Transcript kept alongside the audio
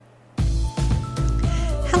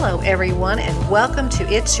Hello, everyone, and welcome to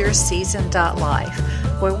It's Your Season.life,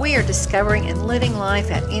 where we are discovering and living life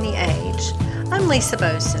at any age. I'm Lisa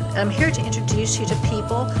Boson, and I'm here to introduce you to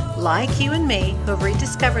people like you and me who have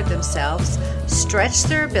rediscovered themselves, stretched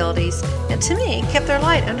their abilities, and to me, kept their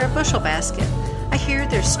light under a bushel basket. I hear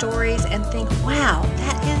their stories and think, wow,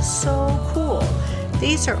 that is so cool.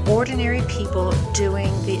 These are ordinary people doing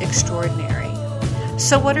the extraordinary.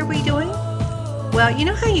 So what are we doing? Well, you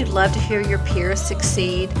know how you'd love to hear your peers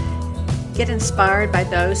succeed? Get inspired by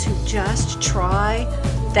those who just try?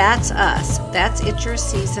 That's us. That's It's Your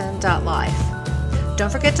Season.life.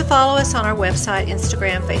 Don't forget to follow us on our website,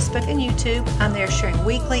 Instagram, Facebook, and YouTube. I'm there sharing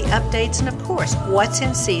weekly updates and, of course, what's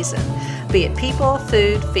in season, be it people,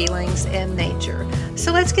 food, feelings, and nature.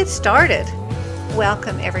 So let's get started.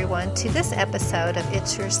 Welcome, everyone, to this episode of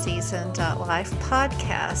It's Your Season.life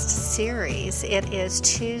podcast series. It is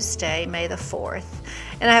Tuesday, May the 4th,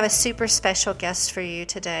 and I have a super special guest for you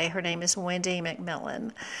today. Her name is Wendy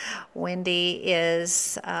McMillan. Wendy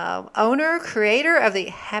is owner, creator of the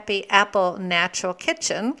Happy Apple Natural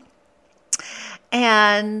Kitchen.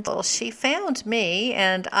 And she found me,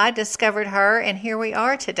 and I discovered her, and here we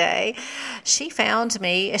are today. She found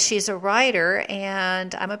me. She's a writer,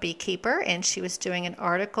 and I'm a beekeeper, and she was doing an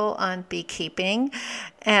article on beekeeping.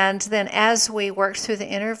 And then as we worked through the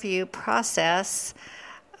interview process,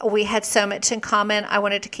 we had so much in common. I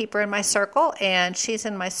wanted to keep her in my circle, and she's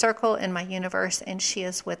in my circle, in my universe, and she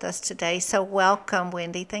is with us today. So welcome,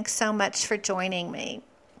 Wendy. Thanks so much for joining me.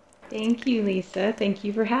 Thank you, Lisa. Thank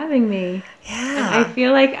you for having me. Yeah. And I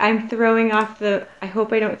feel like I'm throwing off I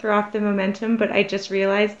hope I don't throw off the momentum, but I just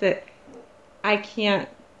realized that I can't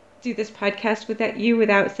do this podcast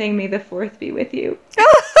without saying May the 4th be with you.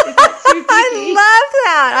 I love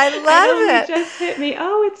that. I love it. It just hit me.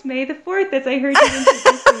 Oh, it's May the 4th as I heard you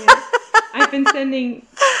introducing it. I've been sending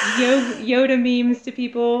Yoda memes to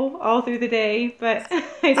people all through the day, but I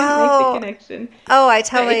didn't make the connection. Oh, I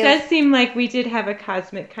totally... But it does seem like we did have a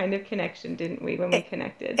cosmic kind of connection, didn't we, when we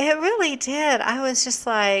connected? It really did. I was just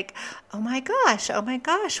like, oh my gosh,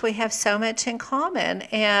 we have so much in common.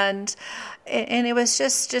 And it was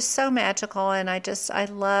just so magical, and I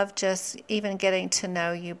love just even getting to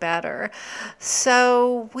know you better.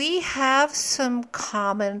 So we have some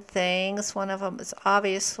common things. One of them is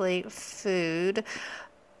obviously food,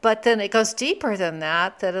 but then it goes deeper than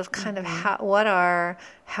that of kind of how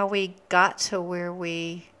we got to where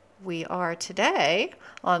we are today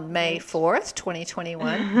on May 4th,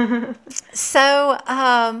 2021. So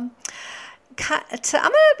I'm going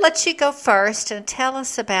to let you go first and tell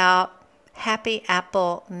us about Happy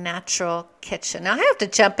Apple Natural Kitchen. Now, I have to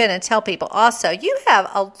jump in and tell people also, you have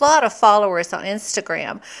a lot of followers on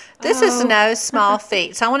Instagram. This is no small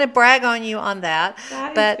feat. So I want to brag on you on that.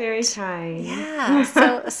 That is very kind. Yeah.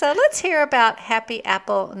 So let's hear about Happy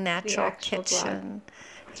Apple Natural Kitchen.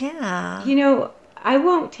 Blog. Yeah. You know, I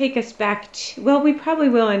won't take us back we probably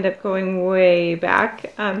will end up going way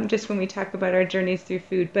back, just when we talk about our journeys through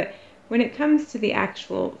food. But when it comes to the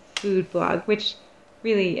actual food blog, which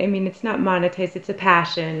really, I mean, it's not monetized, it's a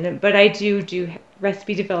passion, but I do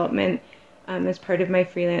recipe development as part of my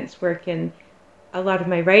freelance work, and a lot of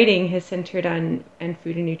my writing has centered on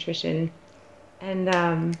food and nutrition. And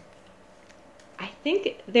I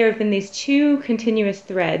think there have been these two continuous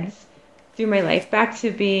threads through my life, back to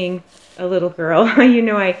being a little girl. You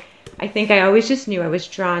know, I think I always just knew I was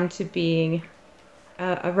drawn to being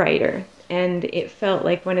a writer, and it felt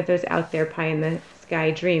like one of those out there pie in the sky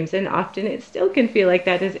dreams, and often it still can feel like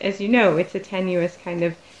that. As you know, it's a tenuous kind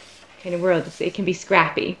of world. It can be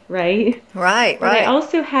scrappy, right? Right. But I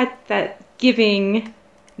also had that giving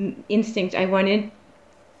instinct. I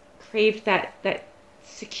craved that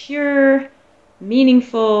secure,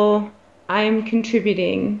 meaningful, I'm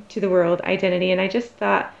contributing to the world identity, and I just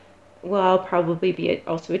thought, well, I'll probably be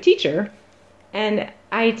also a teacher. And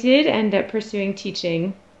I did end up pursuing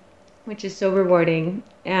teaching, which is so rewarding.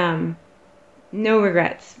 No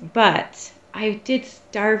regrets, but I did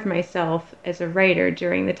starve myself as a writer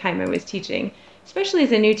during the time I was teaching, especially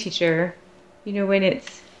as a new teacher. You know, when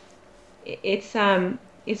it's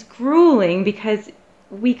grueling, because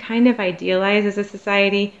we kind of idealize as a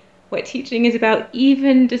society what teaching is about,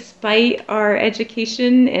 even despite our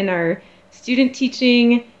education and our student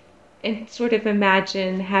teaching, and sort of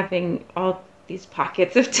imagine having all these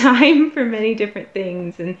pockets of time for many different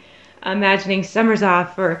things, and imagining summers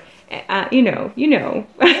off, or what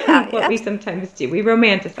we sometimes do. We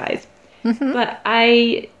romanticize. Mm-hmm. But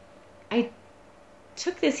I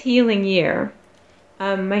took this healing year.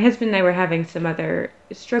 My husband and I were having some other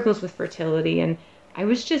struggles with fertility, and I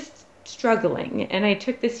was just struggling. And I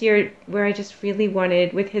took this year where I just really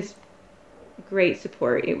wanted, with his great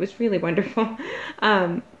support. It was really wonderful.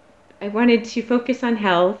 I wanted to focus on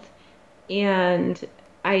health, and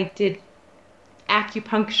I did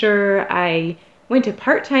acupuncture. I went to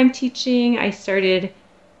part-time teaching. I started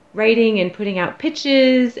writing and putting out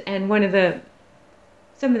pitches, and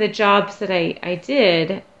some of the jobs that I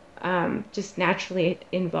did just naturally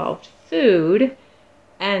involved food.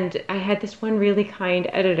 And I had this one really kind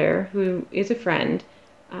editor who is a friend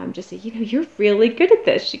just say, you're really good at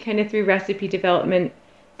this. She kind of threw recipe development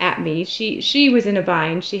at me. She was in a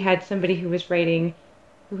bind. She had somebody who was writing,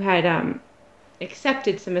 who had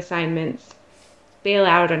accepted some assignments, bail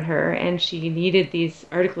out on her, and she needed these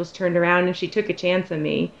articles turned around, and she took a chance on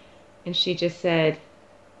me. And she just said,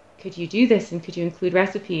 could you do this, and could you include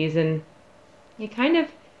recipes? And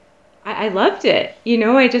I loved it.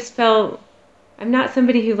 I just felt, I'm not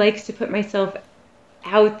somebody who likes to put myself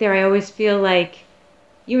out there. I always feel like,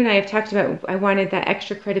 you and I have talked about, I wanted that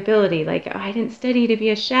extra credibility. Like, I didn't study to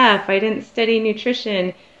be a chef. I didn't study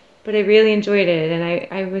nutrition, but I really enjoyed it. And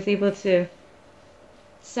I was able to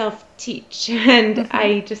self-teach. And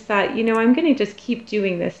I just thought, I'm going to just keep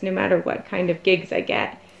doing this no matter what kind of gigs I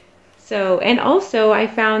get. So, and also I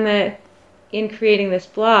found that in creating this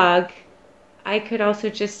blog, I could also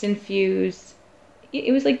just infuse,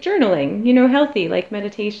 it was like journaling, healthy, like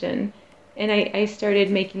meditation. And I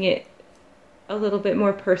started making it a little bit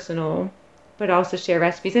more personal, but also share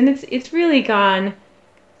recipes. And it's really gone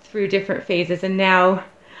through different phases. And now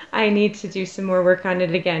I need to do some more work on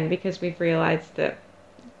it again, because we've realized that,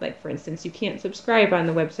 like, for instance, you can't subscribe on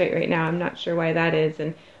the website right now. I'm not sure why that is.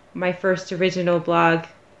 And my first original blog,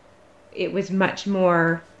 it was much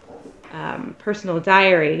more personal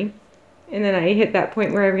diary. And then I hit that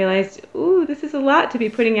point where I realized, ooh, this is a lot to be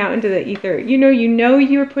putting out into the ether.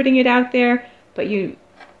 You're putting it out there, but you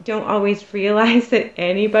don't always realize that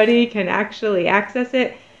anybody can actually access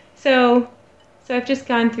it. So I've just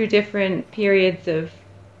gone through different periods of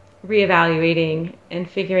reevaluating and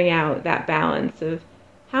figuring out that balance of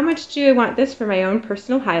how much do I want this for my own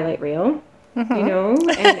personal highlight reel,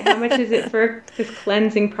 and how much is it for this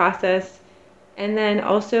cleansing process. And then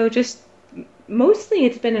also just mostly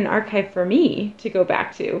it's been an archive for me to go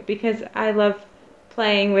back to, because I love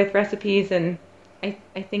playing with recipes, and I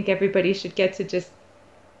think everybody should get to just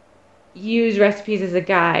use recipes as a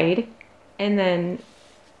guide and then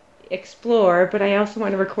explore, but I also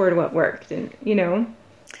want to record what worked, and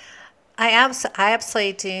I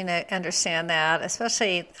absolutely do understand that.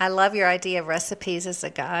 Especially, I love your idea of recipes as a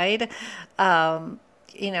guide.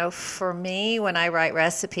 For me, when I write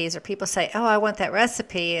recipes, or people say, "Oh, I want that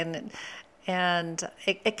recipe," and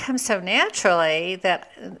it comes so naturally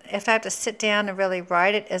that if I have to sit down and really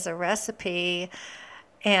write it as a recipe,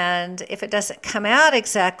 and if it doesn't come out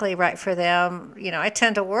exactly right for them, I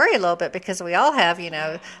tend to worry a little bit, because we all have,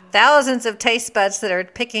 thousands of taste buds that are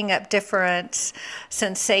picking up different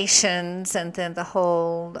sensations, and then the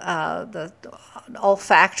whole the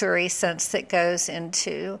olfactory sense that goes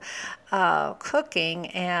into cooking,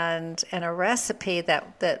 and a recipe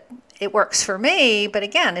that it works for me, but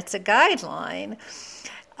again, it's a guideline.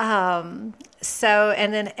 And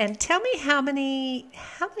tell me how many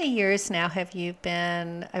years now have you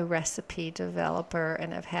been a recipe developer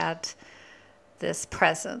and have had this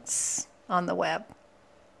presence on the web?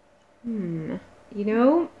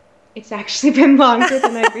 It's actually been longer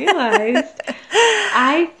than I realized.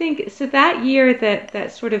 I think so. That year,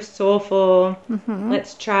 that sort of soulful,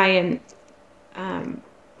 let's try and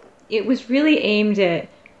it was really aimed at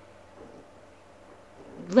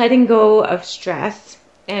letting go of stress,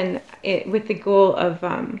 and with the goal of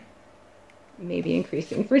maybe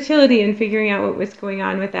increasing fertility and figuring out what was going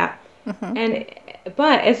on with that.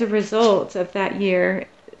 But as a result of that year,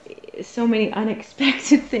 so many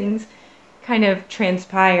unexpected things kind of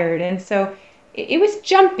transpired, and so it was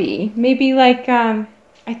jumpy. Maybe like I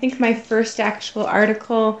think my first actual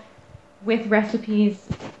article with recipes,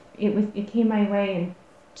 it came my way in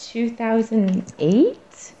 2008,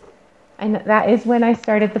 and that is when I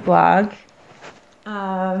started the blog.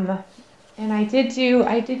 And I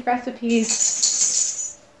did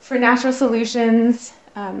recipes for Natural Solutions,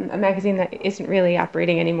 a magazine that isn't really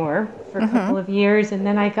operating anymore, for a couple of years. And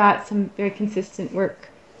then I got some very consistent work.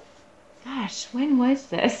 Gosh, when was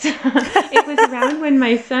this? It was around when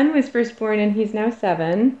my son was first born, and he's now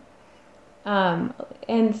 7.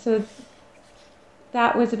 And so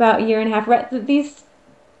that was about a year and a half. These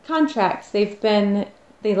contracts, they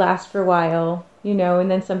last for a while, and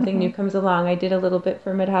then something new comes along. I did a little bit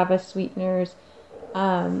for Madhava Sweeteners,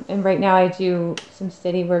 and right now I do some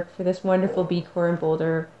steady work for this wonderful B Corps in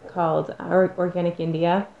Boulder called Organic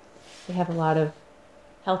India. They have a lot of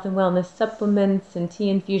health and wellness supplements and tea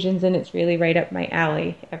infusions, and it's really right up my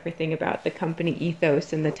alley, everything about the company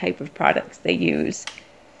ethos and the type of products they use.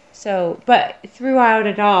 So, but throughout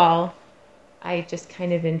it all, I just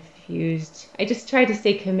kind of I just tried to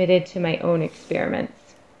stay committed to my own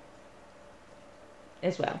experiments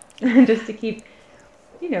as well, just to keep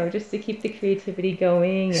the creativity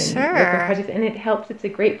going and Sure. working projects. And it helps. It's a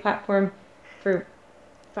great platform for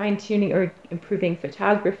fine-tuning or improving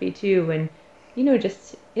photography too. And,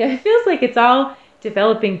 it feels like it's all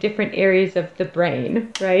developing different areas of the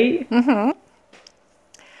brain, right? Mm-hmm.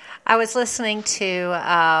 I was listening to,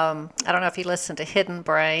 I don't know if you listen to Hidden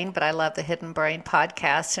Brain, but I love the Hidden Brain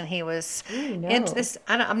podcast. And he was into this.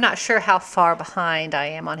 I'm not sure how far behind I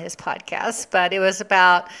am on his podcast, but it was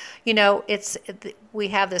about, we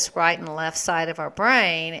have this right and left side of our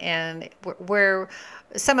brain, and we're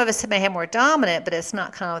some of us may have more dominant, but it's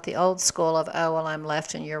not kind of the old school of, oh, well, I'm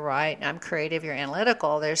left and you're right, I'm creative, you're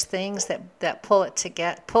analytical. There's things that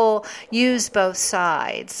use both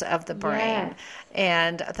sides of the brain. Yes.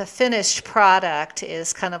 And the finished product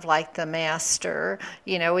is kind of like the master.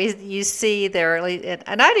 You see there,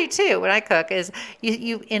 and I do too when I cook, is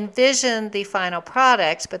you envision the final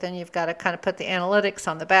product, but then you've got to kind of put the analytics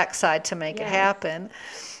on the backside to make it happen.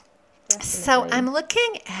 Definitely. So I'm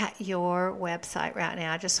looking at your website right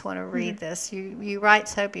now. I just want to read this. You write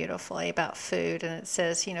so beautifully about food, and it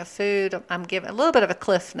says, food, I'm giving a little bit of a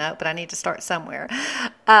cliff note, but I need to start somewhere.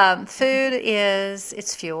 Food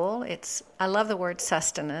it's fuel. I love the word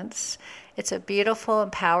sustenance. It's a beautiful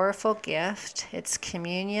and powerful gift. It's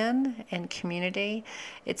communion and community.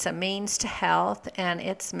 It's a means to health, and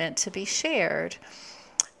it's meant to be shared.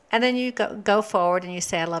 And then you go forward and you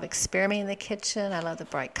say, I love experimenting in the kitchen. I love the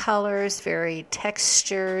bright colors, varied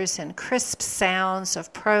textures, and crisp sounds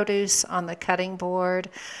of produce on the cutting board.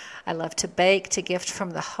 I love to bake, to gift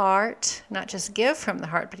from the heart, not just give from the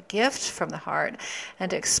heart, but gift from the heart,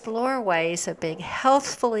 and to explore ways of being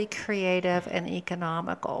healthfully creative and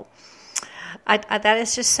economical. That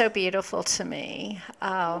is just so beautiful to me.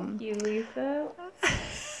 Thank you, Lisa.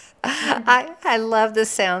 I love the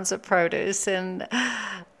sounds of produce, and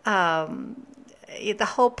the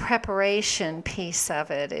whole preparation piece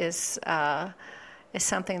of it is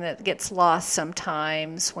something that gets lost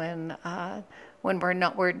sometimes when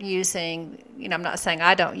we're using, I'm not saying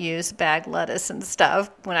I don't use bagged lettuce and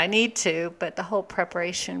stuff when I need to, but the whole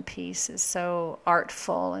preparation piece is so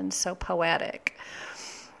artful and so poetic.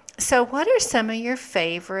 So what are some of your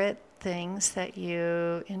favorite things that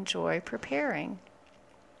you enjoy preparing?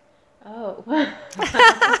 Oh,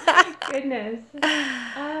 goodness.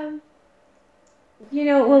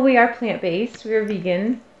 Well, we are plant-based. We're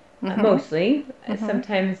vegan, mostly. Mm-hmm.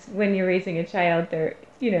 Sometimes when you're raising a child, I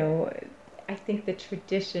think the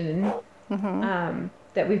tradition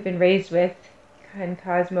that we've been raised with can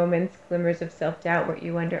cause moments, glimmers of self-doubt where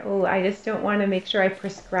you wonder, oh, I just don't want to make sure I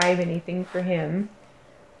prescribe anything for him.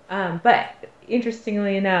 But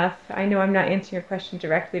interestingly enough, I know I'm not answering your question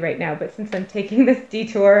directly right now, but since I'm taking this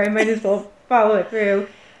detour, I might as well follow it through.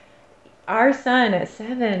 Our son at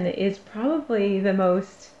 7 is probably the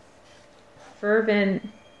most fervent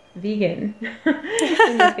vegan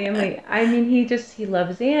in the family. I mean, he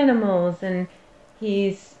loves animals, and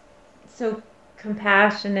he's so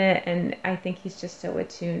compassionate, and I think he's just so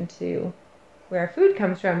attuned to where our food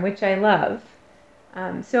comes from, which I love.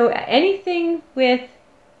 So anything with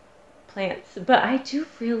plants, but I do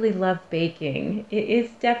really love baking. It is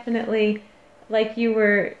definitely, like you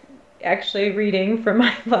were actually reading from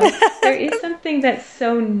my blog, there is something that's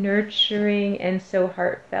so nurturing and so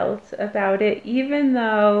heartfelt about it, even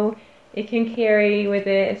though it can carry with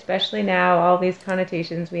it, especially now, all these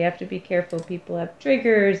connotations. We have to be careful. People have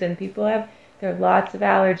triggers, and there are lots of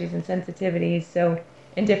allergies and sensitivities,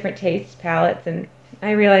 and different tastes, palates, and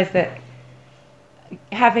I realize that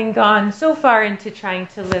having gone so far into trying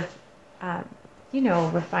to live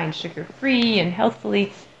refined, sugar-free and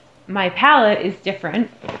healthfully, my palate is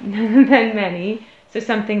different than many. So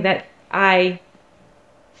something that I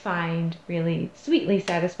find really sweetly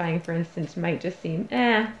satisfying, for instance, might just seem,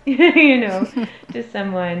 to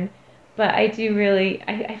someone. But I do really,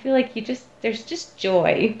 I feel like there's just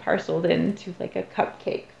joy parceled into like a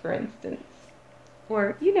cupcake, for instance.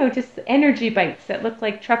 Or, just energy bites that look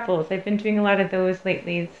like truffles. I've been doing a lot of those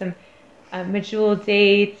lately. Some medjool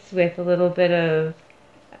dates with a little bit of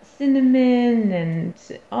cinnamon and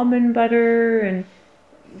almond butter and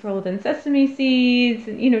rolled in sesame seeds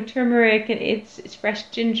and turmeric, and it's fresh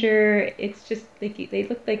ginger. It's just they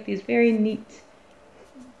look like these very neat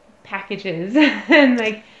packages and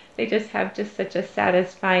they just have just such a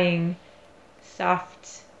satisfying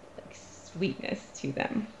soft sweetness to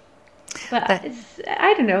them. But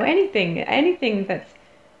I don't know, anything that's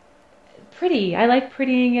pretty. I like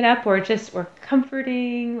prettying it up, or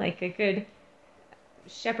comforting, like a good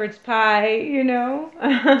shepherd's pie,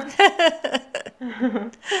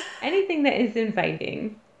 anything that is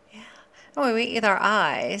inviting. Well, we eat with our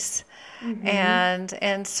eyes, Mm-hmm.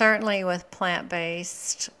 and certainly with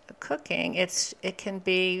plant-based cooking, it can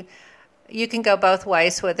be. You can go both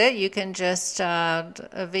ways with it. You can just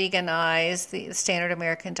veganize the standard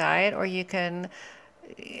American diet, or you can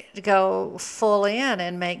go full in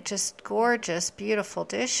and make just gorgeous, beautiful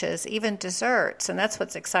dishes, even desserts. And that's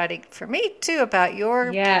what's exciting for me too about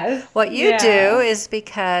Yes. what you do, Yeah. is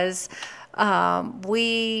because I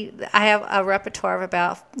have a repertoire of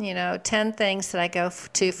about 10 things that I go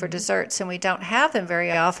to for Mm-hmm. desserts, and we don't have them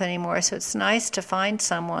very often anymore. So it's nice to find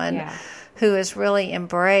someone Yeah. who has really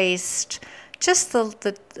embraced just a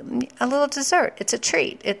little dessert. It's a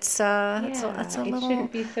treat. It's Yeah. a It little.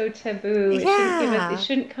 shouldn't be so taboo. It Yeah.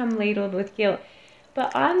 shouldn't come ladled with guilt.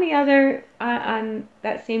 But on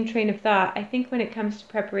that same train of thought, I think when it comes to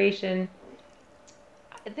preparation,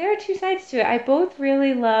 there are two sides to it. I both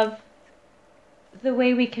really love the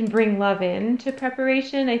way we can bring love in to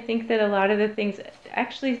preparation. I think that a lot of the things,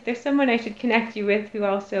 actually, there's someone I should connect you with who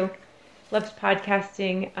also loves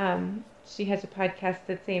podcasting. She has a podcast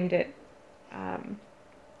that's aimed at um,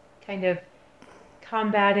 kind of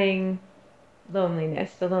combating the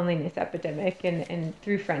loneliness epidemic, and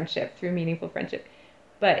through meaningful friendship.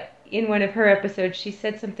 But in one of her episodes, she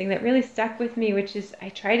said something that really stuck with me, which is I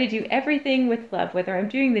try to do everything with love, whether I'm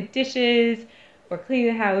doing the dishes or cleaning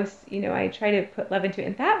the house, I try to put love into it.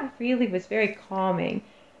 And that really was very calming.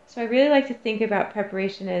 So I really like to think about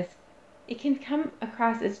preparation as it can come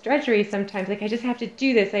across as drudgery sometimes. Like I just have to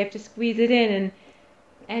do this, I have to squeeze it in,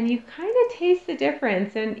 and you kind of taste the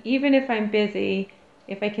difference. And even if I'm busy,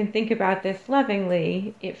 if I can think about this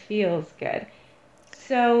lovingly, it feels good.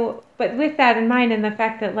 So, but with that in mind and the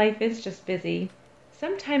fact that life is just busy,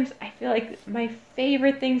 sometimes I feel like my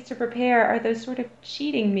favorite things to prepare are those sort of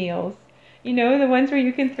cheating meals. The ones where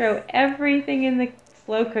you can throw everything in the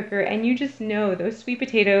slow cooker and you just know those sweet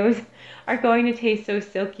potatoes are going to taste so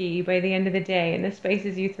silky by the end of the day, and the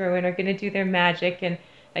spices you throw in are going to do their magic, and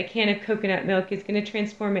a can of coconut milk is going to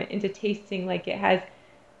transform it into tasting like it has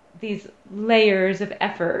these layers of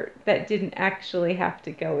effort that didn't actually have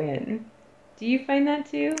to go in. Do you find that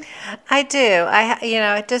too? I do.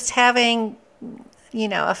 Just having,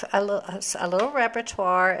 a little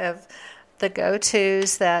repertoire of the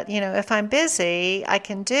go-tos that, if I'm busy, I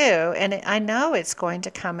can do. And I know it's going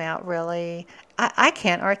to come out really, I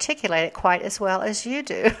can't articulate it quite as well as you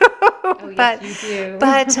do. Oh, yes, but, you do.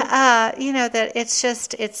 that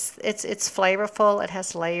it's flavorful. It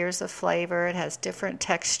has layers of flavor. It has different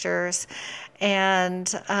textures.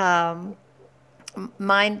 And,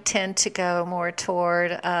 mine tend to go more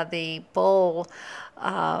toward the bowl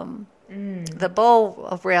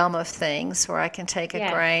realm of things, where I can take a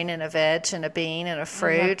Yes, grain and a veg and a bean and a I love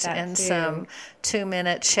fruit that and too. some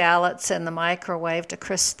 2-minute shallots in the microwave to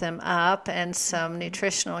crisp them up, and some Mhm.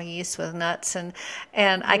 nutritional yeast with nuts, and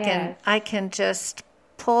Yes. I can just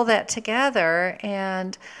pull that together,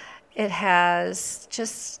 and it has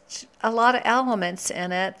just a lot of elements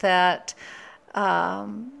in it that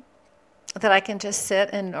I can just sit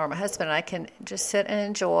and, or my husband and I can just sit and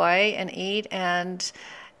enjoy and eat. And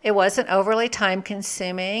it wasn't overly time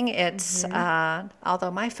consuming. It's Hmm.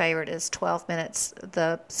 although my favorite is 12 minutes.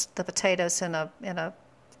 The potatoes in a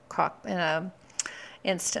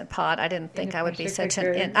instant pot. I didn't In a think I would be pressure such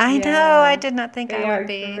cooker. I know, I Yeah. did not think I They would are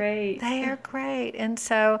be. great. They are great, and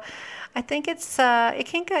so I think it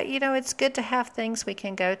can go. It's good to have things we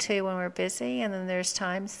can go to when we're busy, and then there's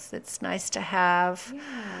times it's nice to have Yeah.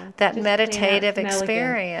 that Just plain out meditative some elegance.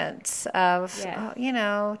 experience of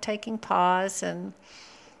Yes. taking pause and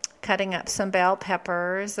cutting up some bell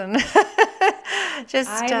peppers and just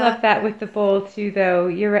I love that with the bowl too, though.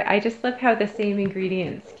 You're right. I just love how the same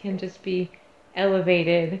ingredients can just be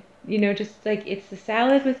elevated. Just like it's the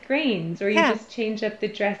salad with grains, or you yeah. just change up the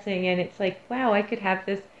dressing, and it's like, wow, I could have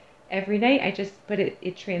this every night. But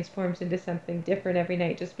it transforms into something different every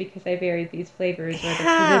night just because I varied these flavors or the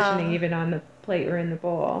positioning Yeah. even on the plate or in the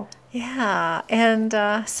bowl. Yeah, and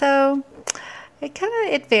so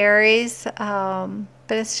it varies,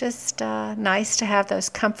 but it's just nice to have those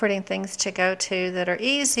comforting things to go to that are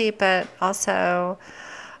easy, but also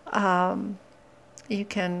um, you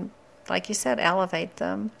can, like you said, elevate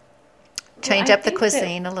them, Well, change I up the think that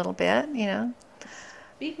cuisine a little bit.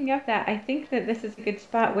 speaking of that, I think that this is a good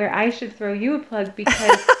spot where I should throw you a plug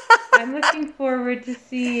because I'm looking forward to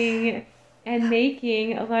seeing and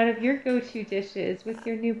making a lot of your go-to dishes with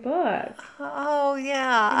your new book. Oh,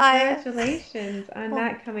 yeah. Congratulations on Well,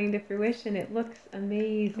 that coming to fruition. It looks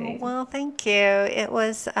amazing. well, thank you. It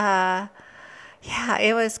was, yeah,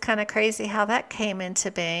 it was kind of crazy how that came into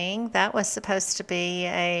being. That was supposed to be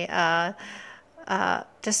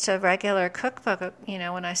just a regular cookbook,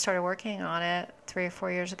 when I started working on it 3 or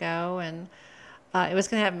 4 years ago. And it was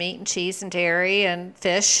going to have meat and cheese and dairy and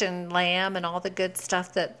fish and lamb and all the good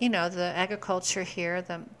stuff that, the agriculture here,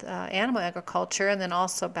 the animal agriculture, and then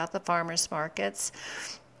also about the farmers markets.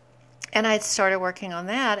 And I started working on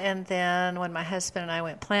that. And then when my husband and I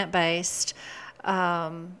went plant-based,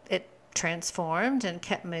 it transformed and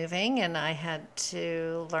kept moving. And I had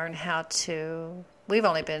to learn we've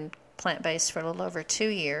only been plant-based for a little over 2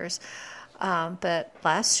 years. But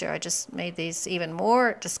last year I just made these even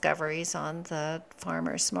more discoveries on the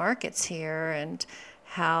farmers markets here and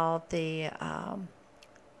how the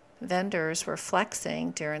vendors were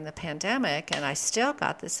flexing during the pandemic, and I still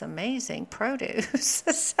got this amazing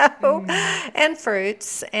produce, and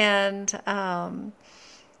fruits, and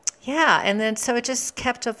yeah, and then so it just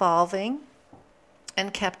kept evolving,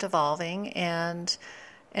 and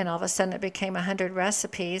all of a sudden it became 100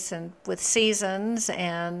 recipes, and with seasons,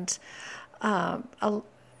 and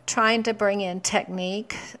trying to bring in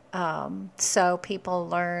technique, so people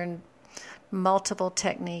learn multiple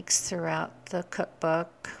techniques throughout the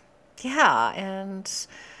cookbook. Yeah,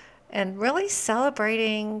 and really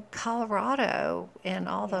celebrating Colorado and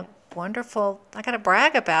all the wonderful. I got to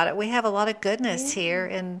brag about it. We have a lot of goodness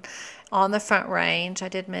here on the Front Range. I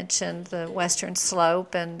did mention the Western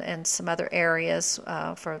Slope and some other areas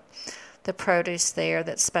for the produce there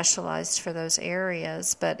that's specialized for those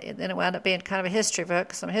areas. But then it wound up being kind of a history book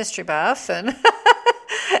because I'm a history buff, and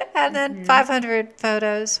and then 500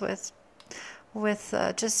 photos with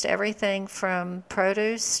just everything from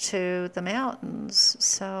produce to the mountains.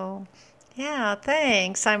 So, yeah,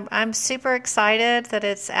 thanks. I'm super excited that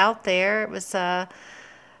it's out there. It was a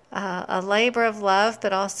labor of love,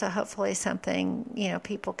 but also hopefully something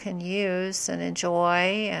people can use and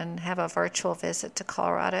enjoy, and have a virtual visit to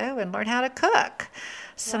Colorado and learn how to cook.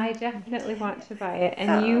 So I definitely want to buy it,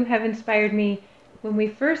 and you have inspired me. When we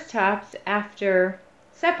first talked, after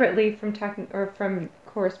separately from talking or from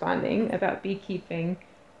corresponding about beekeeping,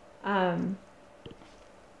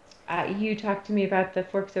 you talked to me about the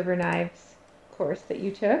Forks Over Knives course that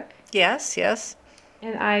you took. Yes.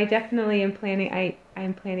 And I definitely am planning.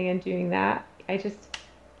 I'm planning on doing that. I just,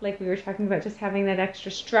 like we were talking about, just having that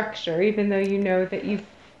extra structure, even though you know that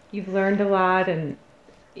you've learned a lot and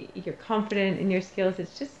you're confident in your skills.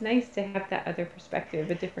 It's just nice to have that other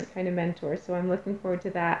perspective, a different kind of mentor. So I'm looking forward to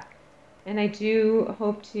that. And I do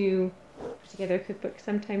hope to put together a cookbook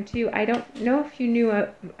sometime too. I don't know if you knew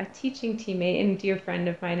a teaching teammate and dear friend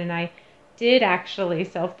of mine and I did actually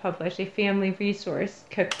self-publish a family resource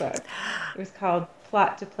cookbook. It was called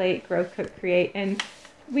Plot to Plate, Grow, Cook, Create. And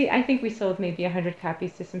I think we sold maybe 100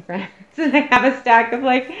 copies to some friends. And I have a stack of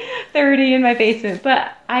like 30 in my basement.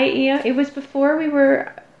 But it was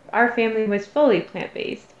before our family was fully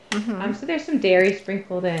plant-based. Mm-hmm. So there's some dairy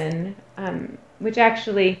sprinkled in, which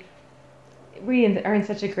actually we are in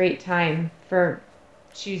such a great time for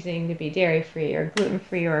choosing to be dairy-free or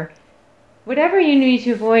gluten-free or whatever you need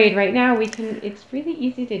to avoid. Right now, it's really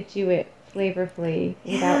easy to do it flavorfully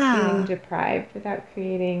without feeling deprived, without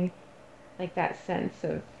creating like that sense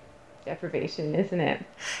of deprivation, isn't it?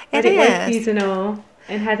 But it was seasonal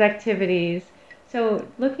and has activities. So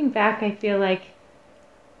looking back, I feel like,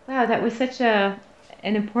 wow, that was such an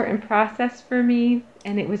important process for me,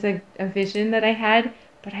 and it was a vision that I had.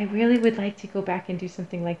 But I really would like to go back and do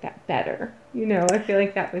something like that better. I feel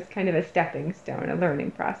like that was kind of a stepping stone, a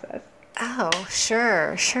learning process. Oh,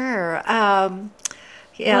 sure.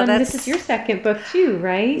 Yeah, this is your second book too,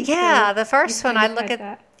 right? Yeah, so the first one I look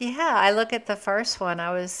at the first one.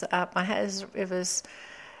 I was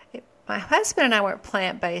my husband and I weren't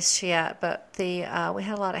plant-based yet, but we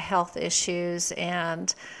had a lot of health issues,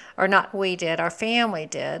 or not we did, our family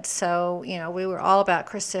did. So, we were all about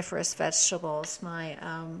cruciferous vegetables. I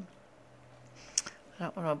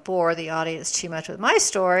don't want to bore the audience too much with my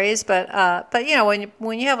stories, but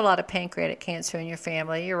when you have a lot of pancreatic cancer in your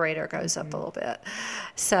family, your radar goes up a little bit.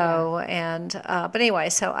 So, but anyway,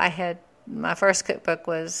 so I had my first cookbook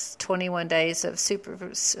was 21 days of super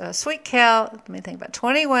sweet kale. Let me think about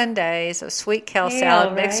 21 days of sweet kale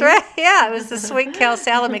salad mix. Right? Yeah, it was the sweet kale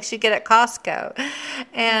salad mix you get at Costco,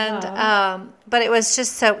 and but it was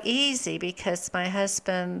just so easy because my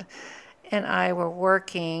husband and I were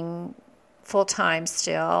working full time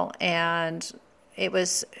still, and it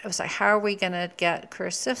was like, how are we going to get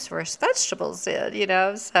cruciferous vegetables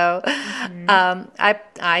in, So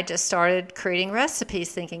I just started creating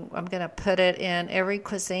recipes, thinking I'm going to put it in every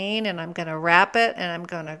cuisine, and I'm going to wrap it, and I'm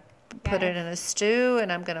going to put it in a stew,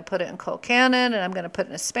 and I'm going to put it in colcannon, and I'm going to put it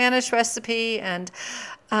in a Spanish recipe, and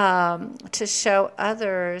to show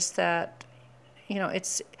others that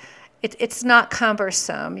it's not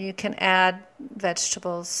cumbersome. You can add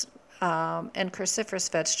vegetables and cruciferous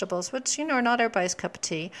vegetables, which are not everybody's cup of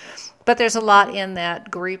tea, but there's a lot in that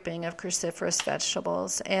grouping of cruciferous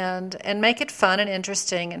vegetables, and make it fun and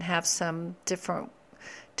interesting, and have some different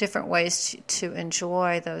ways to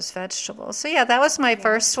enjoy those vegetables. So yeah, that was my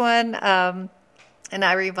first one. And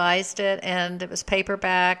I revised it, and it was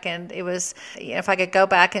paperback, and it was, if I could go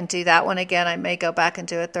back and do that one again, I may go back and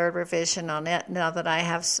do a third revision on it now that I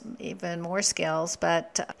have even more skills.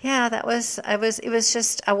 But yeah, it was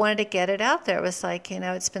just, I wanted to get it out there. It was like,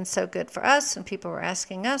 it's been so good for us, and people were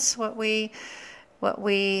asking us how we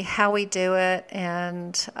do it.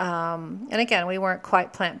 And again, we weren't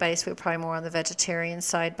quite plant-based. We were probably more on the vegetarian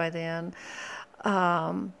side by then.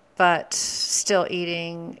 But still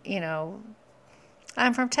eating,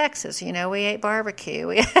 I'm from Texas. We ate barbecue.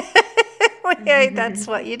 We ate, that's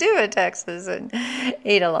what you do in Texas, and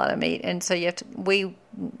eat a lot of meat. And so we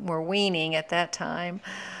were weaning at that time.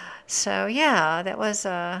 So yeah, that was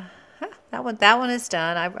that one is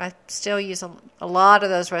done. I still use a lot of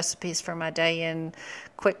those recipes for my day-in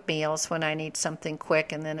quick meals when I need something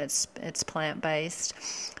quick, and then it's plant-based.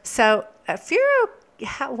 So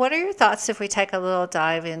what are your thoughts if we take a little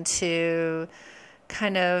dive into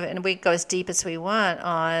kind of, and we go as deep as we want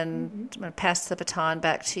on, I'm going to pass the baton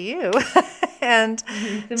back to you. And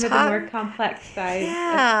some of the more complex sides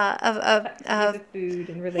of food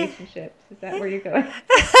and relationships. Is that where you're going?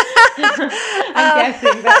 I'm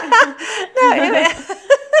guessing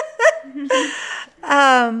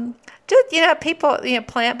that. Just, people,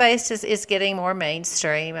 plant-based is getting more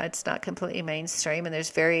mainstream. It's not completely mainstream, and there's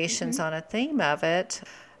variations on a theme of it.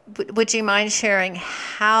 Would you mind sharing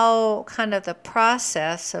how, kind of the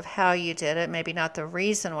process of how you did it? Maybe not the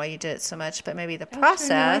reason why you did it so much, but maybe the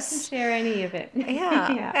process. Sure, no, I can share any of it.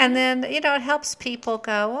 Yeah. And then, it helps people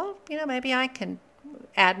go, well, maybe I can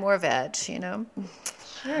add more veg,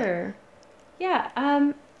 Sure.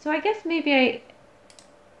 Yeah. So I guess maybe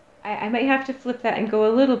I might have to flip that and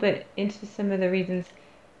go a little bit into some of the reasons.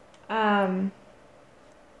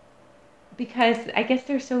 Because I guess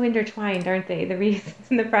they're so intertwined, aren't they? The reasons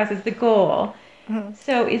and the process, the goal. Mm-hmm.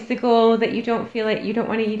 So is the goal that you don't feel like you don't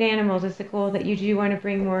want to eat animals? Is the goal that you do want to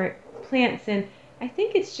bring more plants in? I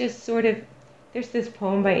think it's just sort of, there's this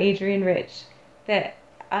poem by Adrienne Rich that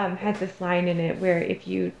has this line in it where if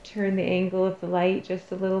you turn the angle of the light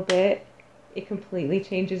just a little bit, it completely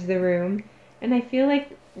changes the room. And I feel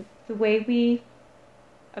like the way we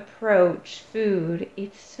approach food,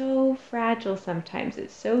 it's so fragile sometimes.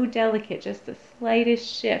 It's so delicate. Just the slightest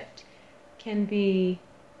shift can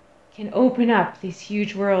open up these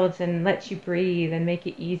huge worlds and let you breathe and make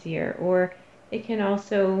it easier. Or it can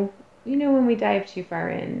also, when we dive too far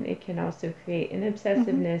in, it can also create an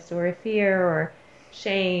obsessiveness or a fear or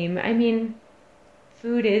shame. I mean,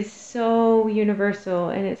 food is so universal,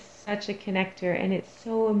 and it's such a connector, and it's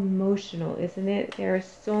so emotional, isn't it? There are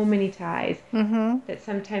so many ties that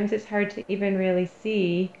sometimes it's hard to even really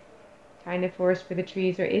see, kind of forest for the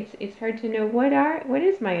trees, or it's hard to know what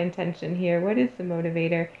is my intention here, what is the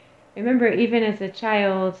motivator. I remember even as a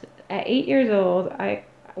child, at 8 years old,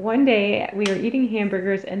 one day we were eating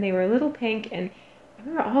hamburgers and they were a little pink, and I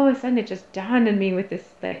remember all of a sudden it just dawned on me with this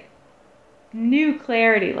like new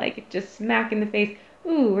clarity, like just smack in the face.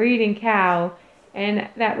 Ooh, we're eating cow. And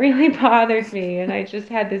that really bothered me. And I just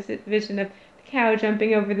had this vision of the cow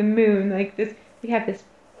jumping over the moon, like this. We have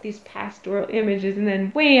these pastoral images, and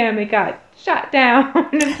then wham, it got shot down.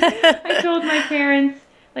 I told my parents,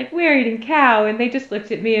 like, we're eating cow, and they just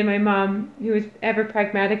looked at me and my mom, who was ever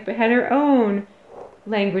pragmatic but had her own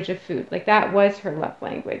language of food. Like, that was her love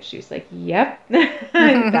language. She was like, yep,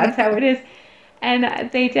 that's how it is. And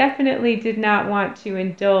they definitely did not want to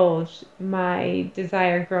indulge my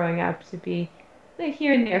desire growing up to be,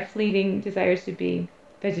 here and there, fleeting desires to be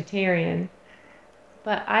vegetarian.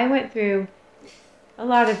 But I went through a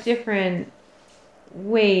lot of different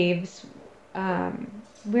waves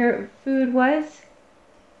where food was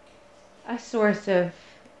a source of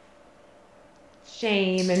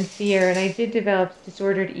shame and fear, and I did develop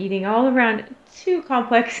disordered eating all around two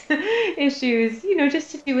complex issues,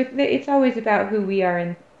 just to do with, it's always about who we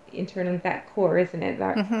are internally, that core, isn't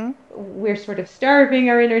it? We're sort of starving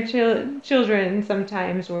our inner children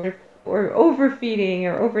sometimes, or overfeeding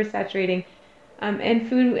or oversaturating And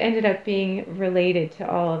food ended up being related to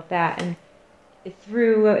all of that. And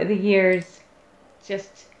through the years,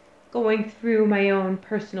 just going through my own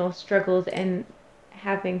personal struggles and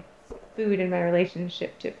having food and my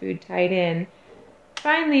relationship to food tied in,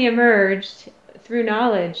 finally emerged through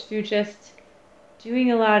knowledge, through just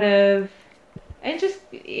doing a lot of, and just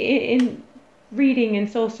in reading and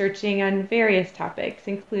soul searching on various topics,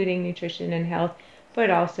 including nutrition and health, but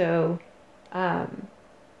also,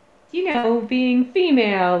 being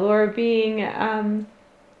female or being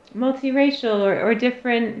multiracial or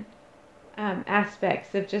different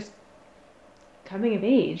aspects of just coming of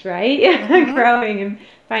age, right? Mm-hmm. Growing and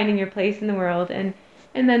finding your place in the world. And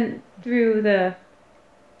then through the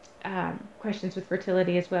questions with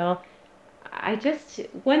fertility as well,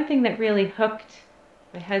 one thing that really hooked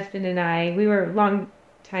my husband and I, we were long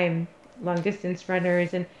distance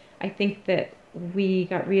runners, and I think that we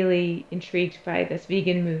got really intrigued by this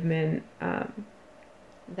vegan movement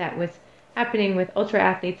that was happening with ultra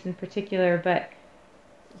athletes in particular, but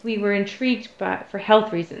we were intrigued for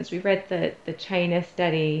health reasons. We read the China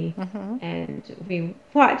study, mm-hmm. and we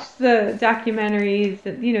watched the documentaries,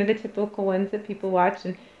 the typical ones that people watch,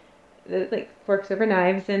 and like Forks Over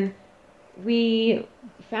Knives, and we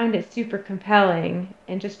found it super compelling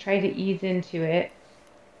and just tried to ease into it,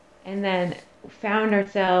 and then found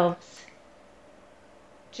ourselves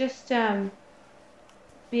just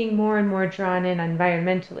being more and more drawn in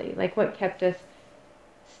environmentally. Like what kept us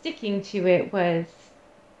sticking to it was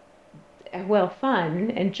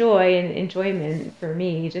fun and joy and enjoyment for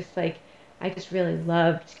me. Just like I just really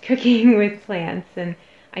loved cooking with plants, and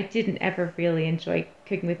I didn't ever really enjoy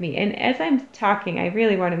cooking with meat. And as I'm talking, I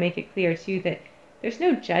really want to make it clear too that there's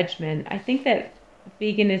no judgment. I think that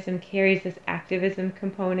veganism carries this activism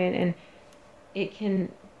component, and it can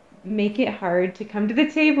make it hard to come to the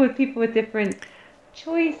table with people with different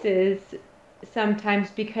choices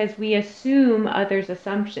sometimes, because we assume others'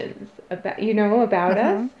 assumptions about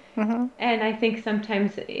mm-hmm. us. Mm-hmm. And I think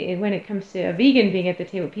sometimes when it comes to a vegan being at the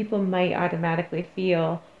table, people might automatically,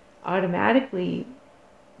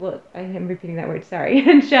 well, I am repeating that word, sorry,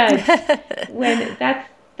 and judge, when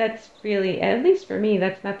that's really, at least for me,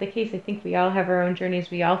 that's not the case. I think we all have our own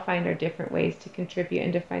journeys. We all find our different ways to contribute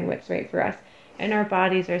and define what's right for us. And our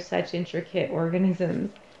bodies are such intricate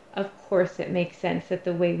organisms. Of course, it makes sense that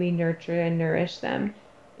the way we nurture and nourish them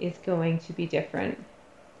is going to be different,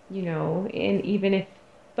 and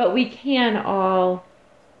but we can all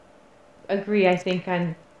agree, I think,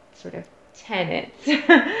 on sort of tenets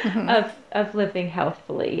mm-hmm. of living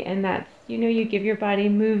healthfully. And that's, you give your body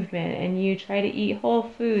movement, and you try to eat whole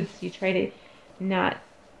foods. You try to not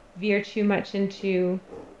veer too much into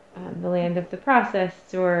the land of the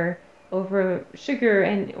processed or over sugar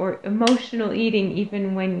or emotional eating,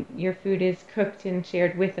 even when your food is cooked and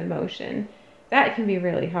shared with emotion. That can be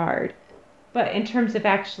really hard. But in terms of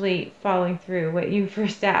actually following through, what you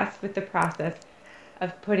first asked with the process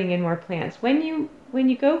of putting in more plants, when you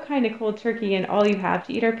go kind of cold turkey and all you have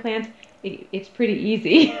to eat are plants, it's pretty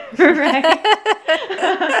easy, right?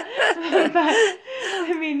 But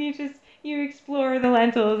I mean, you explore the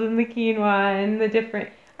lentils and the quinoa and the different.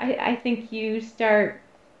 I think you start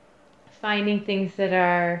finding things that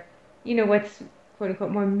are, what's quote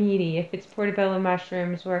unquote more meaty, if it's portobello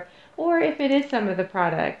mushrooms or if it is some of the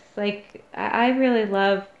products. Like I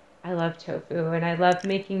love tofu, and I love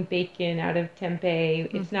making bacon out of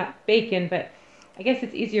tempeh. Mm. It's not bacon, but I guess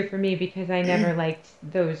it's easier for me because I never liked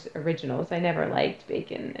those originals. I never liked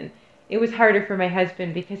bacon, and it was harder for my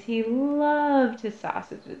husband because he loved his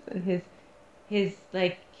sausages and his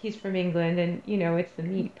like, he's from England, and it's the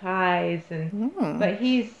meat pies, and but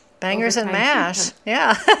he's bangers and mash.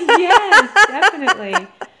 Yeah. Yes, definitely.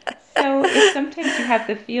 So if sometimes you have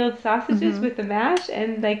the field sausages mm-hmm. with the mash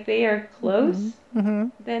and like they are close, mm-hmm.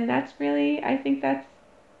 then that's really, I think that's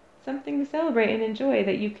something to celebrate and enjoy,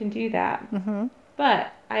 that you can do that. Mm-hmm.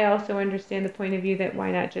 But I also understand the point of view that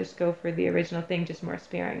why not just go for the original thing, just more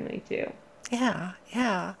sparingly too. Yeah.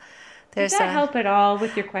 Does that help at all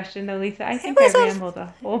with your question though, Lisa? I think I rambled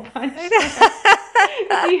a whole bunch.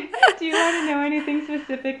 Do you want to know anything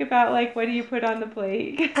specific about, like, what do you put on the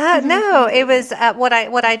plate? No, it was what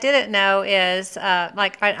I didn't know is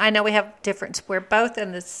I know we have different. We're both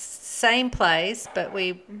in the same place, but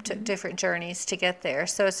we mm-hmm. took different journeys to get there.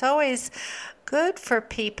 So it's always good for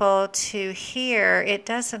people to hear. It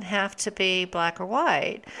doesn't have to be black or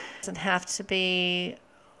white. It doesn't have to be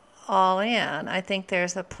all in. I think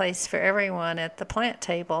there's a place for everyone at the plant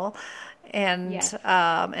table. And yes.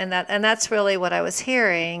 And that's really what I was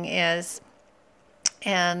hearing is,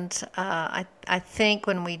 and I think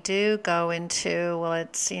when we do go into, well,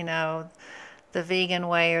 it's the vegan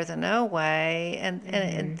way or the no way,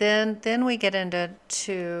 and then we get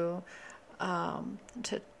to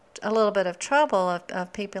a little bit of trouble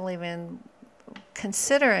of people even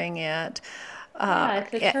considering it. Yeah,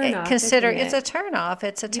 it's a turnoff. Isn't it? It's a turnoff.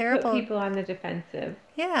 It's a terrible. Put people on the defensive.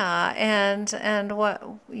 Yeah, and what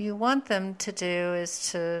you want them to do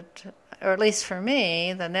is to, or at least for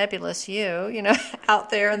me, the nebulous you know, out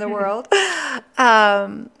there in the world,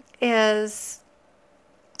 is,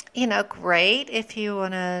 you know, great if you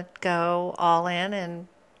want to go all in and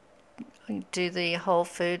do the whole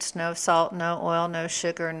foods, no salt, no oil, no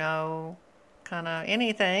sugar, no kind of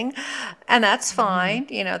anything, and that's fine.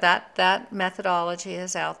 You know, that methodology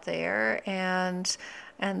is out there, and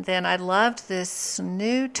then I loved this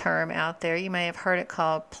new term out there. You may have heard it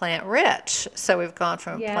called plant rich. So we've gone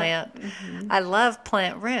from plant. I love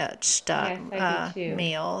plant rich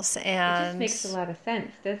meals, and it just makes a lot of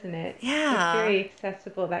sense, doesn't it? Yeah, it's very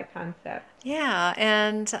accessible, that concept. Yeah,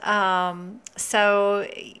 and so,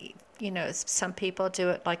 you know, some people do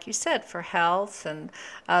it, like you said, for health, and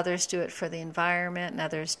others do it for the environment, and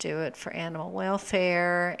others do it for animal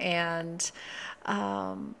welfare, and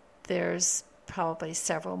there's probably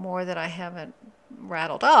several more that I haven't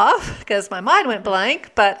rattled off because my mind went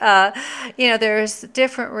blank, but you know, there's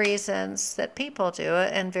different reasons that people do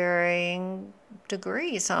it and varying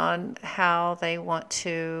degrees on how they want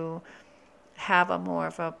to have a more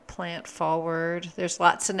of a plant forward. There's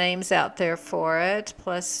lots of names out there for it,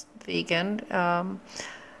 plus vegan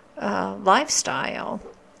lifestyle.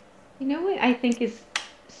 You know what I think is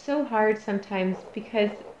so hard sometimes,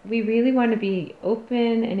 because we really want to be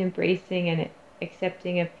open and embracing and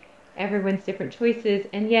accepting of everyone's different choices,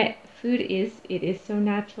 and yet food is so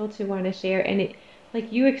natural to want to share. And it,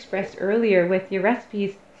 like you expressed earlier with your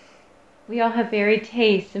recipes, we all have varied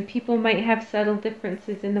tastes, and people might have subtle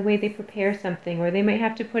differences in the way they prepare something, or they might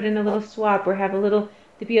have to put in a little swap or have to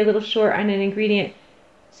be a little short on an ingredient.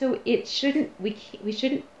 So we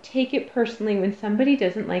shouldn't take it personally when somebody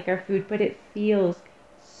doesn't like our food, but it feels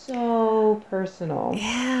so personal.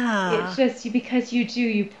 Yeah. It's just because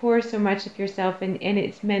you pour so much of yourself, and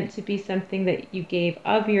it's meant to be something that you gave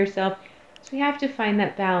of yourself. So we have to find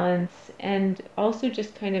that balance, and also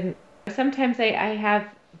just kind of, sometimes I have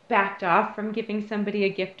backed off from giving somebody a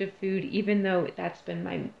gift of food, even though that's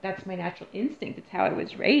my natural instinct. It's how I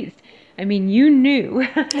was raised. I mean, you knew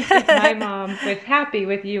if my mom was happy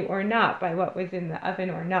with you or not by what was in the oven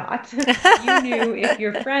or not. You knew if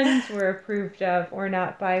your friends were approved of or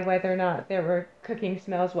not by whether or not there were cooking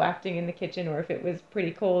smells wafting in the kitchen, or if it was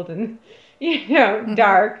pretty cold and, you know,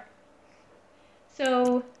 dark.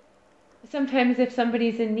 So sometimes if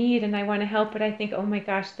somebody's in need and I want to help, but I think, oh my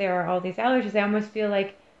gosh, there are all these allergies, I almost feel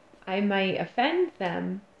like I might offend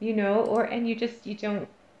them, you know, and you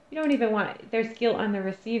don't even want, there's guilt on the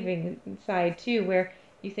receiving side too, where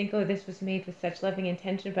you think, oh, this was made with such loving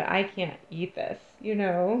intention, but I can't eat this, you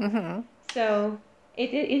know? Mm-hmm. So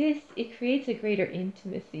it creates a greater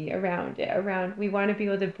intimacy around it, we want to be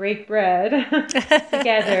able to break bread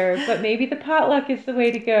together, but maybe the potluck is the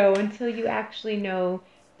way to go until you actually know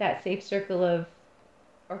that safe circle of,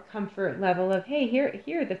 or comfort level of, hey,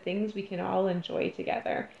 here are the things we can all enjoy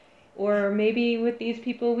together. Or maybe with these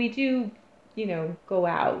people we do, you know, go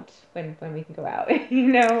out when we can go out, you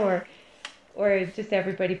know, or just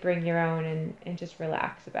everybody bring your own and just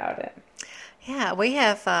relax about it. Yeah,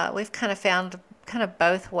 we've kind of found kind of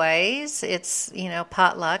both ways. It's, you know,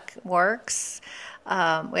 potluck works.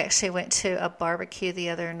 We actually went to a barbecue the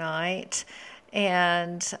other night,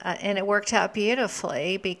 and it worked out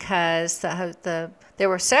beautifully because there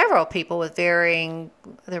were several people with varying.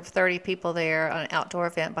 There were 30 people there on an outdoor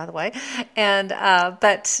event, by the way, and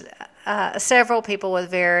but several people with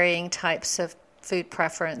varying types of food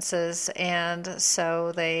preferences, and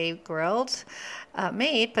so they grilled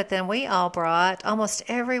meat. But then almost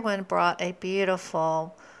everyone brought a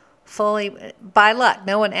beautiful, fully, by luck,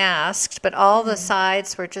 no one asked, but all the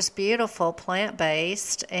sides were just beautiful,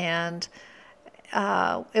 plant-based, and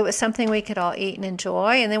it was something we could all eat and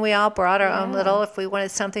enjoy. And then we all brought our own little, if we wanted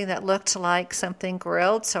something that looked like something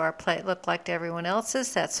grilled, so our plate looked like everyone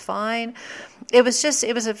else's, that's fine. It was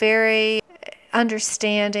a very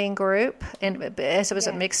understanding group, and as it was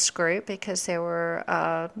a mixed group, because there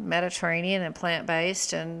were Mediterranean and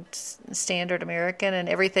plant-based and standard American and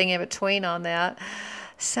everything in between on that.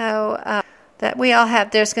 So that we all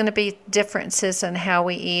have, there's going to be differences in how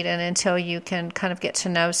we eat, and until you can kind of get to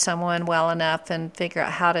know someone well enough and figure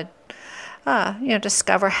out how to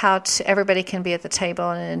discover how everybody can be at the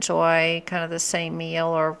table and enjoy kind of the same meal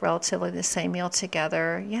or relatively the same meal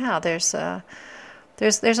together. Yeah, there's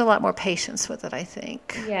there's a lot more patience with it, I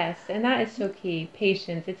think. Yes, and that is so key.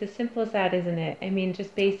 Patience. It's as simple as that, isn't it? I mean,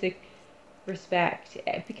 just basic respect.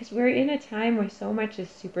 Because we're in a time where so much is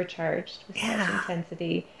supercharged with such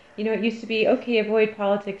intensity. You know, it used to be, okay, avoid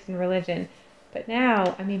politics and religion. But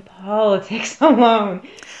now, I mean, politics alone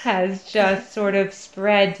has just sort of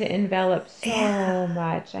spread to envelop so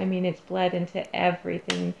much. I mean, it's bled into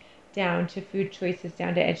everything, down to food choices,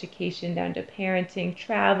 down to education, down to parenting,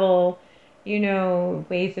 travel, you know,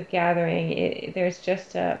 ways of gathering. There's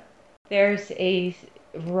a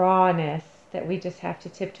rawness that we just have to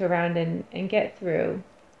tiptoe around and get through.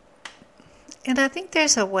 And I think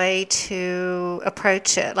there's a way to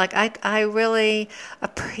approach it. Like I really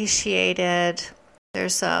appreciated. There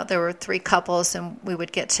were 3 couples, and we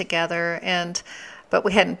would get together, but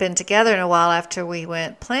we hadn't been together in a while after we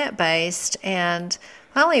went plant-based. And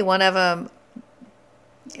finally, one of them,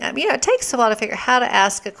 you know, it takes a while to figure out how to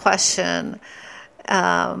ask a question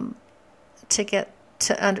for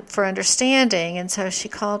understanding. And so she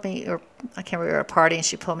called me, or I can't remember, we were at a party, and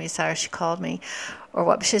she pulled me aside, or she called me, or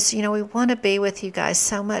what. She says, you know, we want to be with you guys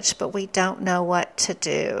so much, but we don't know what to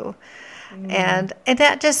do. And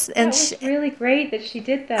that was really great that she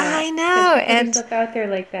did that. I know, and put herself out there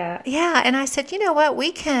like that. Yeah, and I said, you know what,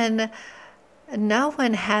 no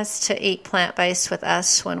one has to eat plant-based with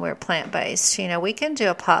us when we're plant-based. You know, we can do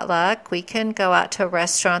a potluck. We can go out to a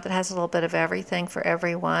restaurant that has a little bit of everything for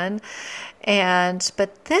everyone.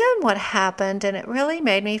 But then what happened, and it really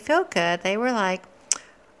made me feel good, they were like,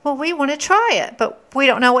 well, we want to try it, but we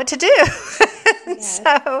don't know what to do. Yes.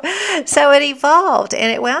 So it evolved,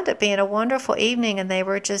 and it wound up being a wonderful evening, and they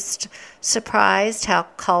were just surprised how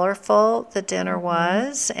colorful the dinner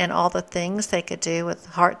was, and all the things they could do with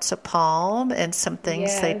hearts of palm, and some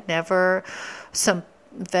things some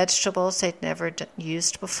vegetables they'd never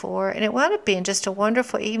used before. And it wound up being just a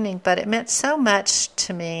wonderful evening, but it meant so much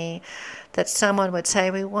to me that someone would say,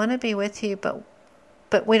 we want to be with you, but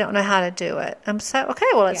we don't know how to do it. I'm so, okay,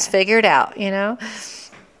 well, let's figure it out, you know?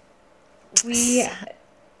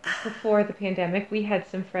 Before the pandemic, we had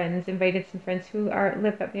invited some friends who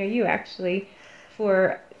live up near you, actually,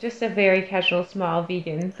 for just a very casual, small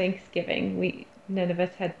vegan Thanksgiving. None of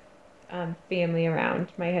us had family around.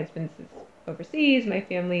 My husband's is overseas. My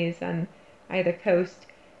family is on either coast.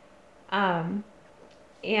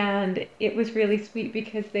 And it was really sweet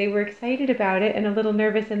because they were excited about it and a little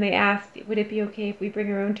nervous, and they asked, would it be okay if we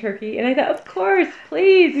bring our own turkey? And I thought, of course,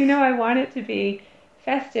 please. You know, I want it to be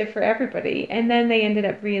festive for everybody. And then they ended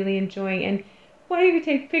up really enjoying, and wanting to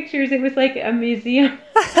take pictures. It was like a museum,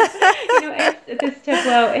 you know, at this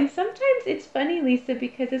tableau. And sometimes it's funny, Lisa,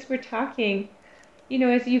 because as we're talking, you know,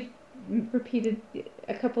 as you've repeated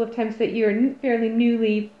a couple of times that you're fairly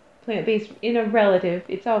newly plant-based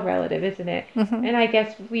it's all relative, isn't it? Mm-hmm. And I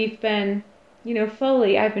guess we've been, you know,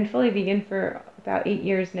 I've been fully vegan for about 8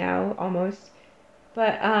 years now, almost.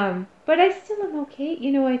 But I still am okay.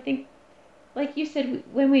 You know, I think, like you said,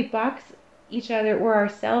 when we box each other or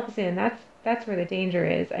ourselves in, that's where the danger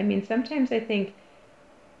is. I mean, sometimes I think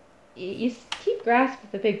you keep grasp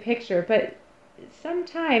of the big picture, but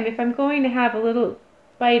sometime if I'm going to have a little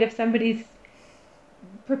bite of somebody's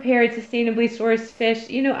prepared, sustainably sourced fish,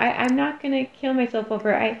 you know, I'm not going to kill myself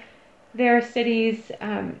over. There are studies.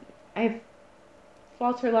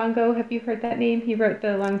 Walter Longo, have you heard that name? He wrote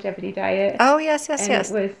the longevity diet. Oh, yes.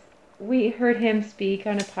 We heard him speak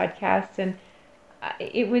on a podcast, and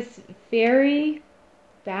it was very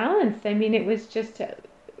balanced. I mean, it was just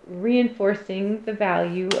reinforcing the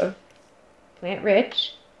value of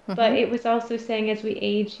plant-rich, but it was also saying as we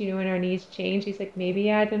age, you know, and our needs change, he's like, maybe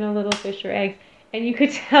add in a little fish or eggs. And you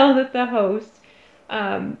could tell that the host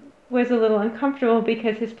was a little uncomfortable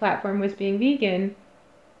because his platform was being vegan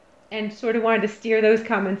and sort of wanted to steer those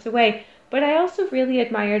comments away. But I also really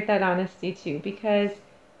admired that honesty too, because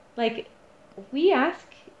like we ask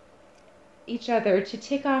each other to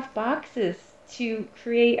tick off boxes to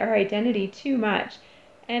create our identity too much.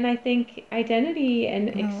 And I think identity and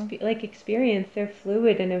experience, they're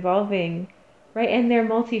fluid and evolving, right? And they're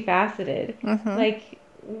multifaceted. Like,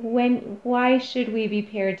 why should we be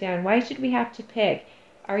pared down? Why should we have to pick?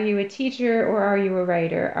 Are you a teacher or are you a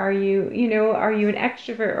writer? Are you an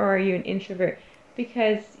extrovert or are you an introvert?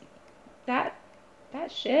 Because that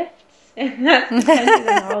shifts, and that's dependent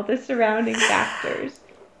on all the surrounding factors.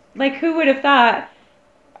 Like, who would have thought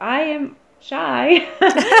I am shy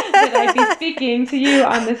that I'd be speaking to you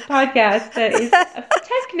on this podcast that is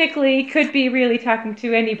technically could be really talking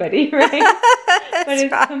to anybody, right? But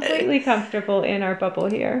it's completely comfortable in our bubble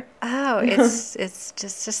here. Oh, it's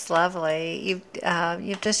just lovely.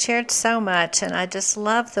 You've just shared so much, and I just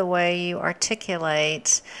love the way you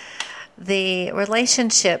articulate the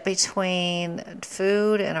relationship between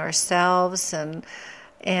food and ourselves, and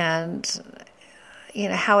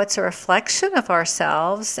how it's a reflection of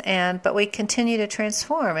ourselves, but we continue to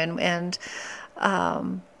transform, and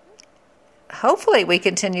hopefully we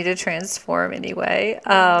continue to transform anyway.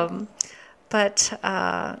 But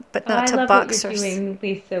not to box ourselves. I love what you're doing,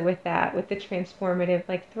 Lisa, with that, with the transformative,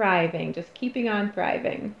 like thriving, just keeping on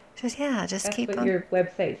thriving. Just That's keep what on. your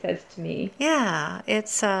website says to me. Yeah,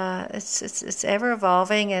 it's ever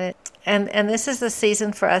evolving, and this is the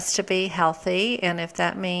season for us to be healthy, and if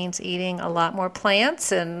that means eating a lot more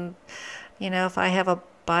plants, and if I have a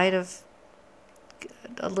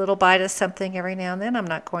little bite of something every now and then, I'm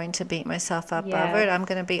not going to beat myself up over it. I'm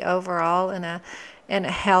going to be overall in a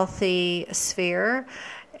healthy sphere,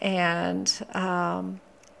 and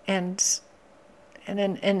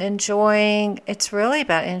enjoying. It's really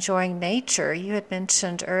about enjoying nature. You had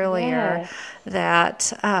mentioned earlier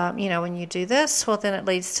that when you do this, well, then it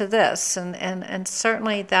leads to this, and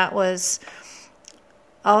certainly that was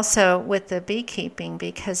also with the beekeeping,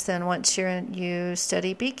 because then once you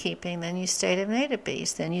study beekeeping, then you study native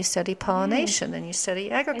bees, then you study pollination, then you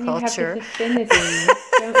study agriculture. And you have this affinity,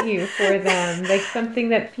 don't you, for them? Like something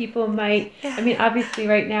that people might, I mean, obviously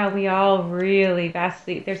right now we all really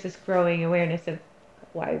there's this growing awareness of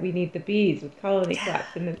why we need the bees with colony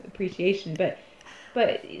collapse and the appreciation, but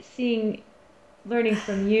learning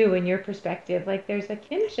from you and your perspective, like there's a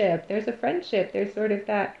kinship, there's a friendship, there's sort of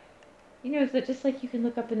that, is that just like you can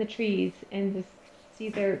look up in the trees and just see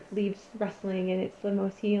their leaves rustling, and it's the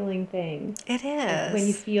most healing thing. It is. When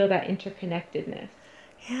you feel that interconnectedness.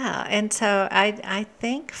 Yeah, and so I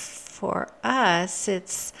think for us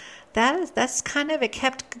that's kind of it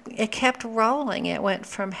kept rolling. It went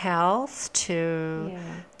from health to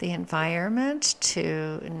the environment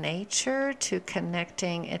to nature to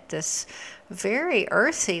connecting at this very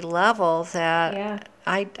earthy level that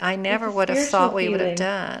I never would have thought we would have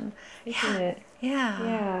done. Isn't it? Yeah.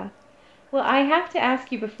 Yeah. Well, I have to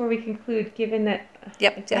ask you before we conclude, given that,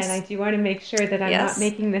 again, I do want to make sure that I'm not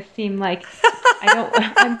making this seem like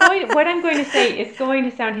what I'm going to say is going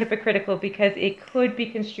to sound hypocritical, because it could be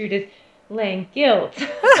construed as laying guilt.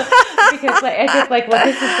 Because it's just like, well,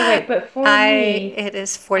 this is the way. But for me, it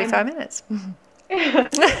is 45 minutes.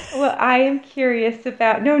 Well, I am curious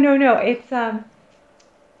about, no. It's,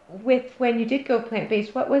 with when you did go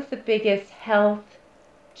plant-based, what was the biggest health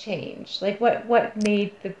change? Like what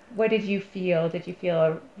did you feel? Did you feel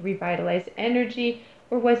a revitalized energy,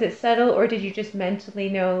 or was it subtle, or did you just mentally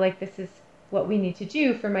know, like, this is what we need to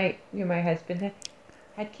do for my husband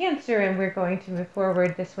had cancer and we're going to move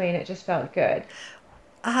forward this way, and it just felt good?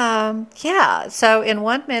 So in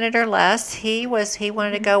 1 minute or less, he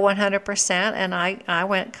wanted to go 100%, and I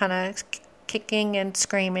went kind of kicking and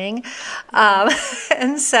screaming,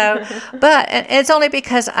 and so, but it's only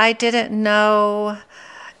because I didn't know.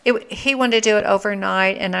 He wanted to do it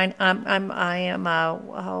overnight, and I am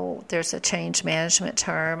there's a change management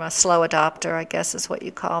term, a slow adopter, I guess is what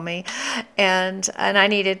you call me, and I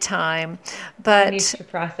needed time, but I need to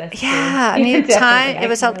process. Yeah, I needed time. It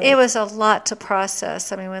was a lot to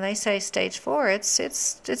process. I mean, when they say stage 4, it's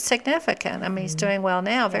significant. I mean, he's doing well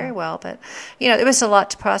now, very well, but it was a lot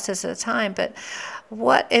to process at a time. But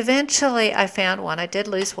what eventually I found, I did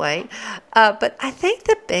lose weight, but I think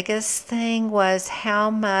the biggest thing was how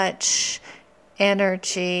much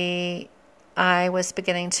energy I was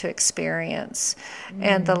beginning to experience,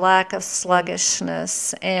 and the lack of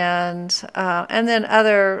sluggishness, and then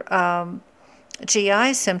other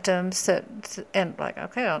GI symptoms and like,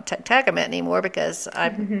 okay, I don't take Tagamet anymore because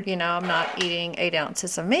I'm not eating 8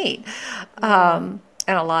 ounces of meat.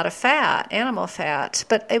 And a lot of fat, animal fat,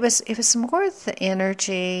 but it was more the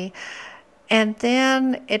energy, and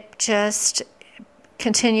then it just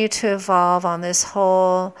continued to evolve on this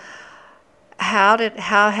whole. How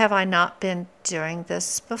have I not been doing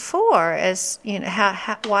this before? As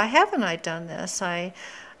why haven't I done this? I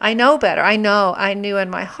know better. I knew in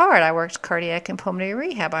my heart. I worked cardiac and pulmonary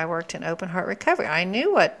rehab. I worked in open heart recovery. I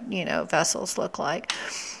knew what vessels look like.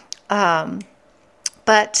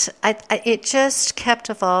 But it just kept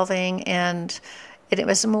evolving, and it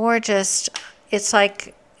was more just, it's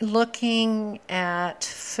like looking at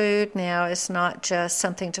food now is not just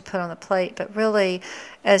something to put on the plate, but really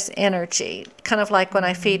as energy. Kind of like when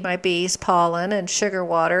I feed my bees pollen and sugar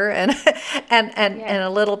water and a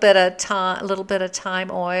little bit of thyme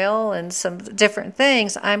oil and some different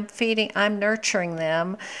things. I'm nurturing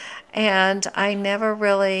them, and I never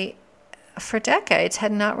really, for decades,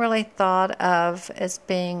 had not really thought of as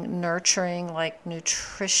being nurturing, like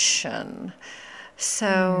nutrition.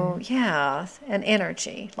 So, yeah, and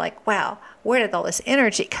energy. Like, wow, where did all this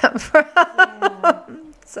energy come from? Yeah.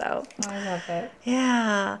 So, I love it.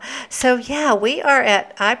 yeah. So, yeah, we are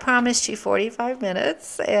at, I promised you 45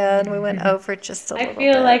 minutes, and we went over just a little I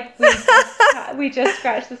feel bit. like we just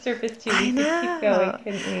scratched the surface too. I We could keep going, know.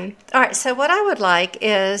 couldn't we? All right, so what I would like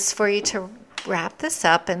is for you to wrap this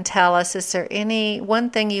up and tell us, is there any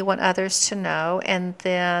one thing you want others to know, and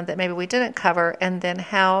then that maybe we didn't cover, and then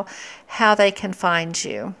how they can find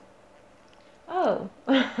you? Oh,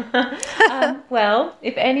 well,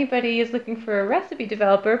 if anybody is looking for a recipe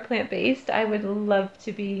developer, plant-based, I would love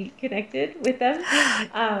to be connected with them.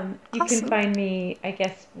 You can Awesome. find me, I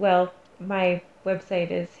guess, well, my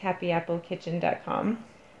website is happyappлекitchen.com.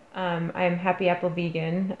 I'm Happy Apple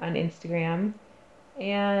Vegan on Instagram.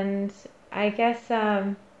 And I guess,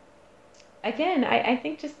 again, I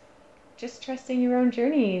think just trusting your own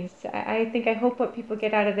journeys. I hope what people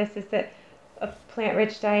get out of this is that a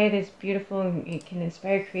plant-rich diet is beautiful and it can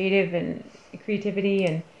inspire creativity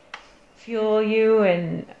and fuel you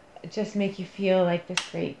and just make you feel like this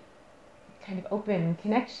great kind of open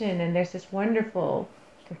connection, and there's this wonderful,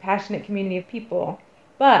 compassionate community of people.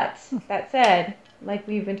 But that said, like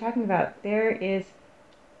we've been talking about, it's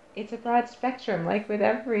a broad spectrum, like with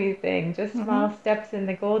everything, just small steps, and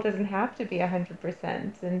the goal doesn't have to be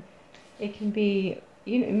 100%. And it can be,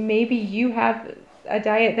 maybe you have a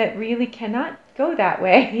diet that really cannot go that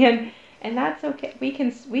way, and that's okay. We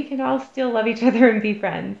can all still love each other and be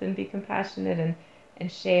friends and be compassionate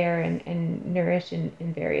and share and nourish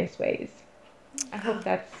in various ways. I hope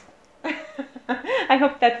that's I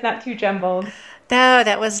hope that's not too jumbled. No,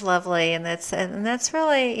 that was lovely, and that's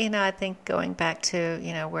really, I think going back to,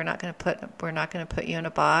 we're not going to put you in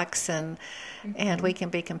a box, and we can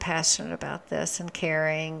be compassionate about this and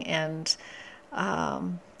caring and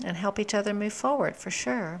help each other move forward for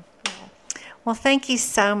sure. Yes. Well, thank you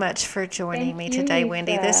so much for joining me today,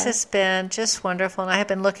 Wendy. This has been just wonderful, and I have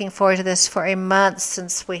been looking forward to this for a month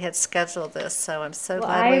since we had scheduled this, so I'm so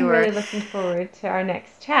glad we were. I'm really looking forward to our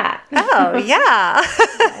next chat. Oh, yeah.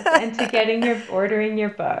 Yes, and to ordering your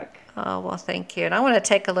book. Oh, well, thank you. And I want to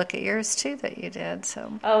take a look at yours, too, that you did.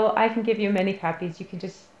 So. Oh, I can give you many copies. You can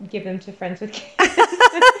just give them to friends with kids.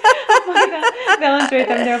 They'll enjoy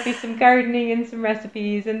them. There'll be some gardening and some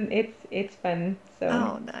recipes, and it's fun.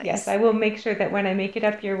 So, nice. Yes, I will make sure that when I make it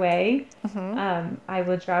up your way, I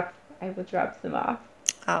will drop them off.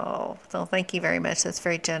 Oh, well, thank you very much. That's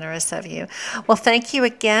very generous of you. Well, thank you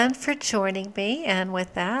again for joining me. And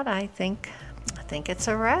with that, I think it's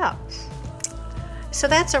a wrap. So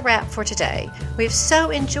that's a wrap for today. We've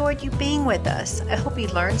so enjoyed you being with us. I hope you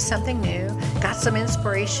learned something new, got some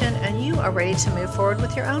inspiration, and you are ready to move forward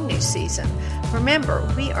with your own new season. Remember,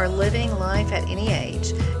 we are living life at any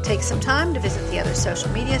age. Take some time to visit the other social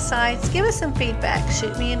media sites, give us some feedback,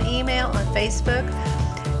 shoot me an email on Facebook.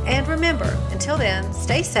 And remember, until then,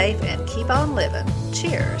 stay safe and keep on living.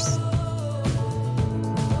 Cheers.